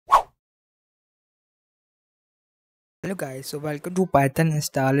Hello guys, so welcome to Python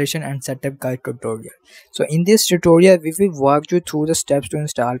installation and setup guide tutorial. So in this tutorial we will walk you through the steps to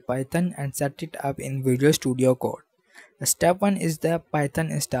install Python and set it up in Visual Studio Code. The step 1 is the Python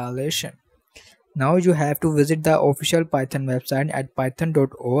installation. Now you have to visit the official Python website at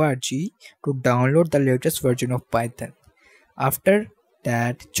python.org to download the latest version of Python. After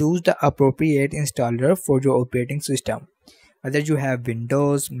that, choose the appropriate installer for your operating system, whether you have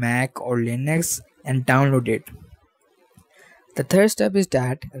Windows, Mac or Linux, and download it. The third step is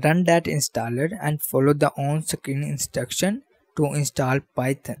that run that installer and follow the on-screen instruction to install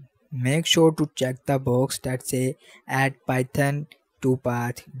Python. Make sure to check the box that say add Python to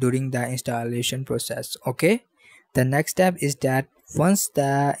path during the installation process. Okay. The next step is that once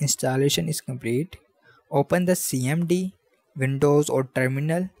the installation is complete, open the CMD, Windows or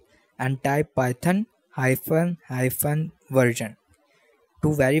terminal and type Python hyphen hyphen version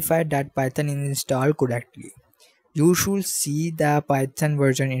to verify that Python is installed correctly. You should see the Python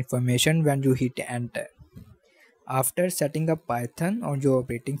version information when you hit enter. After setting up Python on your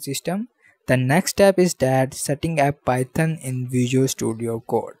operating system, the next step is that setting up Python in Visual Studio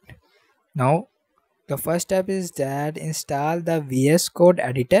Code. Now, the first step is that install the VS Code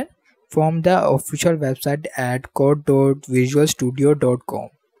editor from the official website at code.visualstudio.com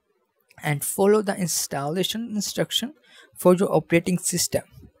and follow the installation instruction for your operating system.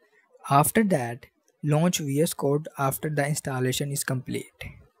 After that, launch VS Code after the installation is complete.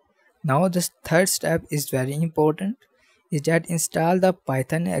 Now the third step is very important, is that install the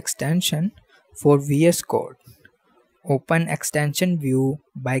Python extension for VS Code. Open extension view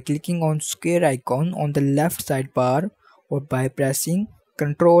by clicking on square icon on the left sidebar or by pressing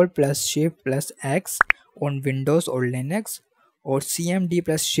Ctrl plus Shift plus X on Windows or Linux or CMD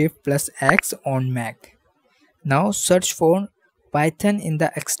plus Shift plus X on Mac. Now search for Python in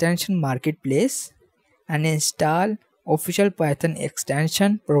the extension marketplace and install official Python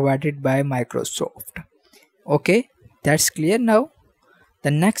extension provided by Microsoft. Okay, that's clear now.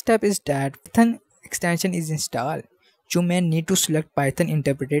 The next step is that Python extension is installed. You may need to select Python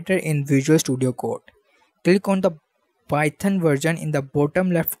interpreter in Visual Studio Code. Click on the Python version in the bottom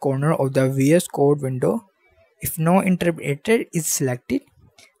left corner of the VS Code window. If no interpreter is selected,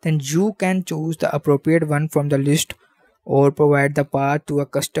 then you can choose the appropriate one from the list or provide the path to a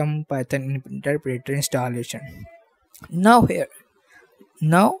custom Python interpreter installation. Now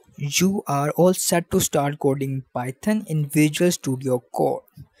you are all set to start coding Python in Visual Studio Code.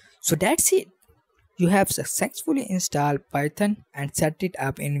 So that's it. You have successfully installed Python and set it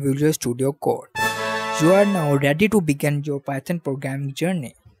up in Visual Studio Code. You are now ready to begin your Python programming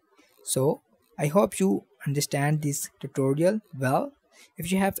journey. So I hope you understand this tutorial well.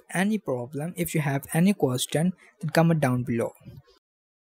 If you have any problem, if you have any question, then comment down below.